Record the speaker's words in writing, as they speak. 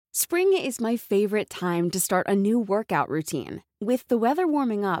Spring is my favorite time to start a new workout routine. With the weather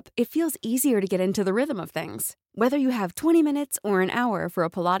warming up, it feels easier to get into the rhythm of things. Whether you have 20 minutes or an hour for a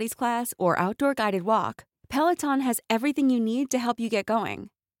Pilates class or outdoor guided walk, Peloton has everything you need to help you get going.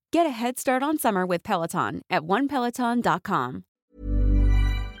 Get a head start on summer with Peloton at onepeloton.com.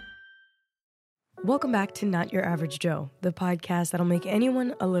 Welcome back to Not Your Average Joe, the podcast that'll make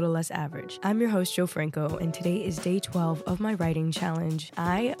anyone a little less average. I'm your host, Joe Franco, and today is day 12 of my writing challenge.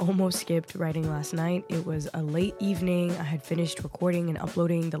 I almost skipped writing last night. It was a late evening. I had finished recording and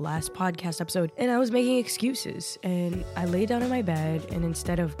uploading the last podcast episode, and I was making excuses. And I laid down in my bed, and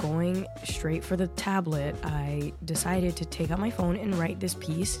instead of going straight for the tablet, I decided to take out my phone and write this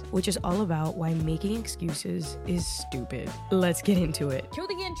piece, which is all about why making excuses is stupid. Let's get into it. Cue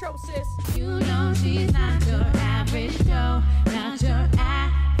the intro, sis. You know she's not your average Joe, not your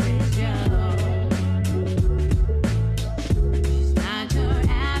average Joe. She's not your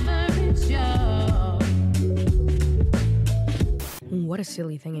average Joe. What a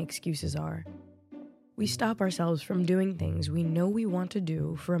silly thing excuses are. We stop ourselves from doing things we know we want to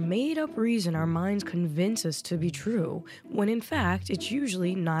do for a made-up reason our minds convince us to be true, when in fact, it's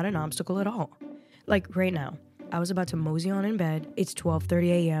usually not an obstacle at all. Like right now. I was about to mosey on in bed. It's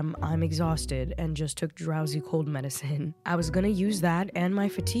 12:30 a.m. I'm exhausted and just took drowsy cold medicine. I was gonna use that and my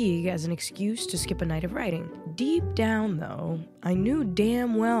fatigue as an excuse to skip a night of writing. Deep down, though, I knew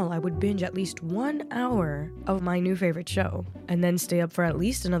damn well I would binge at least 1 hour of my new favorite show and then stay up for at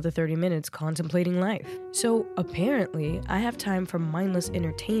least another 30 minutes contemplating life. So apparently, I have time for mindless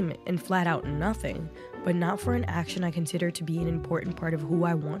entertainment and flat out nothing, but not for an action I consider to be an important part of who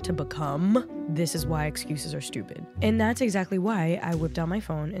I want to become. This is why excuses are stupid. And that's exactly why I whipped out my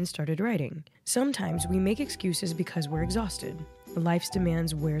phone and started writing. Sometimes we make excuses because we're exhausted. Life's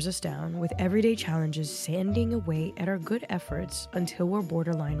demands wears us down, with everyday challenges sanding away at our good efforts until we're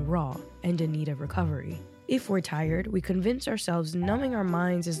borderline raw and in need of recovery. If we're tired, we convince ourselves numbing our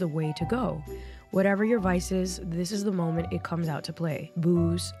minds is the way to go. Whatever your vice is, this is the moment it comes out to play.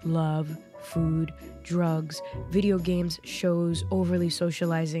 Booze, love, food, drugs, video games, shows, overly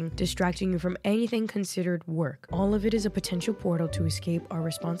socializing, distracting you from anything considered work. All of it is a potential portal to escape our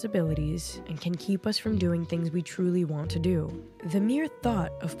responsibilities and can keep us from doing things we truly want to do. The mere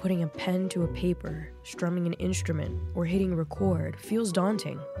thought of putting a pen to a paper, strumming an instrument, or hitting record feels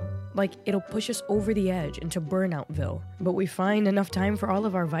daunting. Like it'll push us over the edge into Burnoutville. But we find enough time for all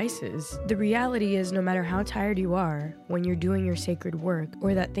of our vices. The reality is, no matter how tired you are, when you're doing your sacred work,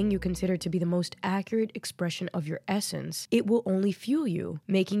 or that thing you consider to be the most accurate expression of your essence, it will only fuel you,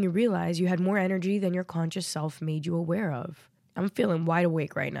 making you realize you had more energy than your conscious self made you aware of. I'm feeling wide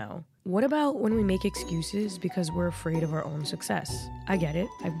awake right now. What about when we make excuses because we're afraid of our own success? I get it,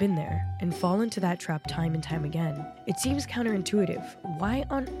 I've been there, and fall into that trap time and time again. It seems counterintuitive. Why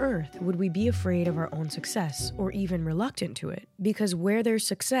on earth would we be afraid of our own success, or even reluctant to it? Because where there's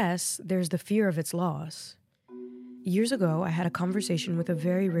success, there's the fear of its loss. Years ago, I had a conversation with a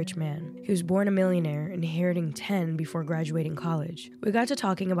very rich man. He was born a millionaire, inheriting 10 before graduating college. We got to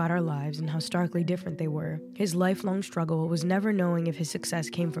talking about our lives and how starkly different they were. His lifelong struggle was never knowing if his success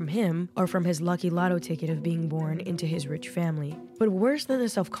came from him or from his lucky lotto ticket of being born into his rich family. But worse than the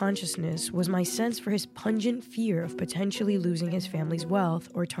self-consciousness was my sense for his pungent fear of potentially losing his family's wealth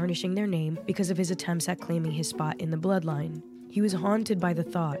or tarnishing their name because of his attempts at claiming his spot in the bloodline. He was haunted by the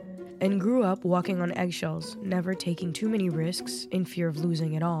thought, and grew up walking on eggshells, never taking too many risks in fear of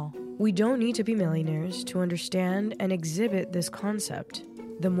losing it all. We don't need to be millionaires to understand and exhibit this concept.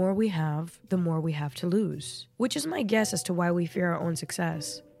 The more we have, the more we have to lose. Which is my guess as to why we fear our own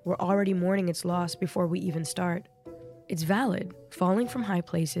success. We're already mourning its loss before we even start. It's valid. Falling from high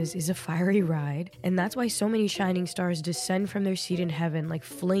places is a fiery ride, and that's why so many shining stars descend from their seat in heaven like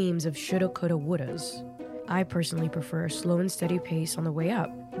flames of shoulda, coulda, wouldas. I personally prefer a slow and steady pace on the way up.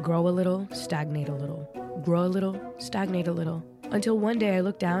 Grow a little, stagnate a little. Grow a little, stagnate a little. Until one day I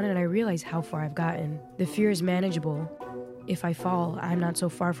look down and I realize how far I've gotten. The fear is manageable. If I fall, I'm not so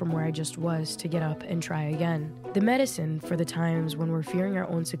far from where I just was to get up and try again. The medicine for the times when we're fearing our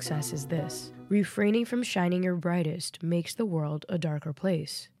own success is this: refraining from shining your brightest makes the world a darker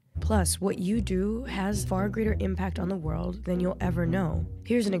place. Plus, what you do has far greater impact on the world than you'll ever know.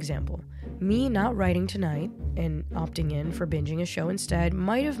 Here's an example. Me not writing tonight and opting in for binging a show instead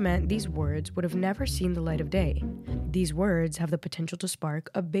might have meant these words would have never seen the light of day. These words have the potential to spark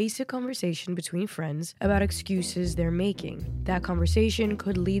a basic conversation between friends about excuses they're making. That conversation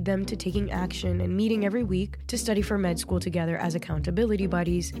could lead them to taking action and meeting every week to study for med school together as accountability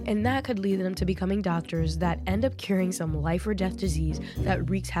buddies, and that could lead them to becoming doctors that end up curing some life or death disease that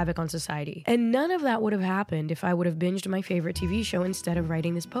wreaks havoc on society. And none of that would have happened if I would have binged my favorite TV show instead of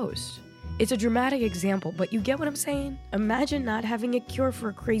writing this post. It's a dramatic example, but you get what I'm saying? Imagine not having a cure for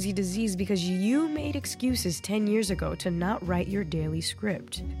a crazy disease because you made excuses 10 years ago to not write your daily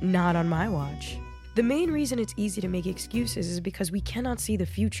script. Not on my watch. The main reason it's easy to make excuses is because we cannot see the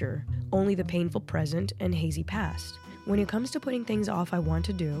future, only the painful present and hazy past. When it comes to putting things off I want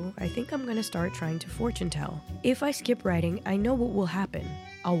to do, I think I'm gonna start trying to fortune tell. If I skip writing, I know what will happen.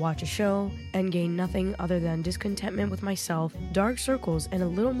 I'll watch a show and gain nothing other than discontentment with myself, dark circles, and a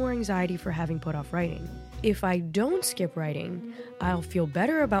little more anxiety for having put off writing. If I don't skip writing, I'll feel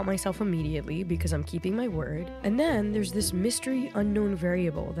better about myself immediately because I'm keeping my word. And then there's this mystery unknown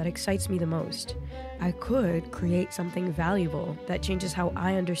variable that excites me the most. I could create something valuable that changes how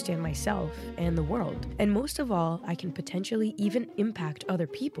I understand myself and the world. And most of all, I can potentially even impact other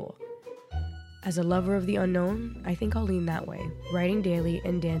people. As a lover of the unknown, I think I'll lean that way, writing daily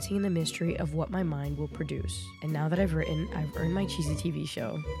and dancing in the mystery of what my mind will produce. And now that I've written, I've earned my cheesy TV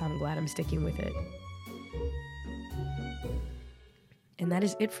show. I'm glad I'm sticking with it. And that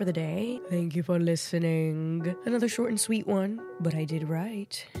is it for the day. Thank you for listening. Another short and sweet one, but I did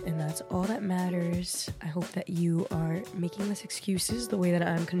write, and that's all that matters. I hope that you are making less excuses the way that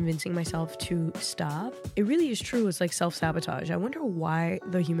I'm convincing myself to stop. It really is true. It's like self-sabotage. I wonder why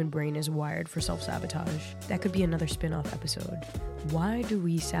the human brain is wired for self-sabotage. That could be another spin-off episode. Why do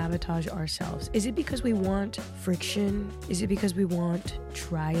we sabotage ourselves? Is it because we want friction? Is it because we want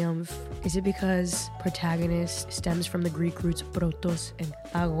triumph? Is it because protagonist stems from the Greek roots protos and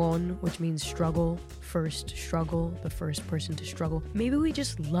agon, which means struggle, the first person to struggle? Maybe we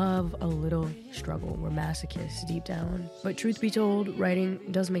just love a little struggle. We're masochists deep down. But truth be told, writing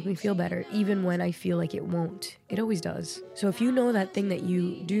does make me feel better, even when I feel like it won't. It always does. So if you know that thing that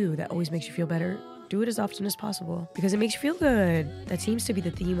you do that always makes you feel better, do it as often as possible because it makes you feel good. That seems to be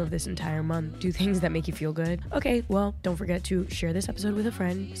the theme of this entire month. Do things that make you feel good. Okay, well, don't forget to share this episode with a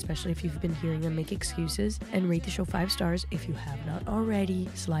friend, especially if you've been hearing them make excuses, and rate the show 5 stars if you have not already.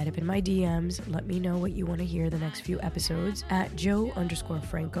 Slide up in my DMs. Let me know what you want to hear the next few episodes. At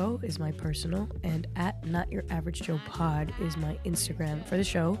Joe_Franco is my personal, and at NotYourAverageJoePod is my Instagram for the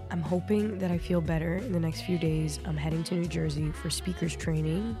show. I'm hoping that I feel better in the next few days. I'm heading to New Jersey for speakers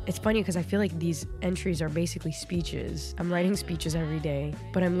training. It's funny because I feel like these entries are basically speeches. I'm writing speeches every day,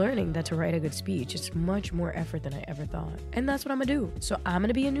 but I'm learning that to write a good speech, it's much more effort than I ever thought. And that's what I'm gonna do. So I'm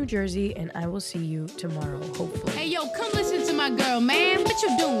gonna be in New Jersey, and I will see you tomorrow, hopefully. Hey, yo, come listen to my girl, man. What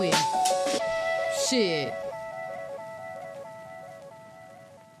you doing? Shit.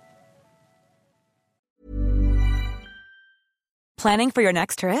 Planning for your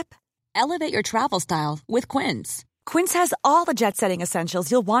next trip? Elevate your travel style with Quince. Quince has all the jet-setting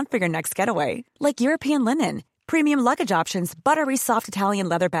essentials you'll want for your next getaway, like European linen, premium luggage options, buttery soft Italian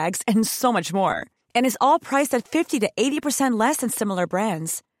leather bags, and so much more. And is all priced at 50 to 80% less than similar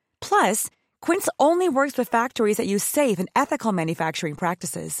brands. Plus, Quince only works with factories that use safe and ethical manufacturing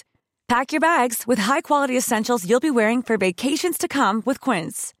practices. Pack your bags with high-quality essentials you'll be wearing for vacations to come with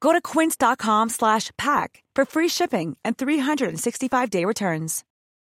Quince. Go to quince.com/pack for free shipping and 365-day returns.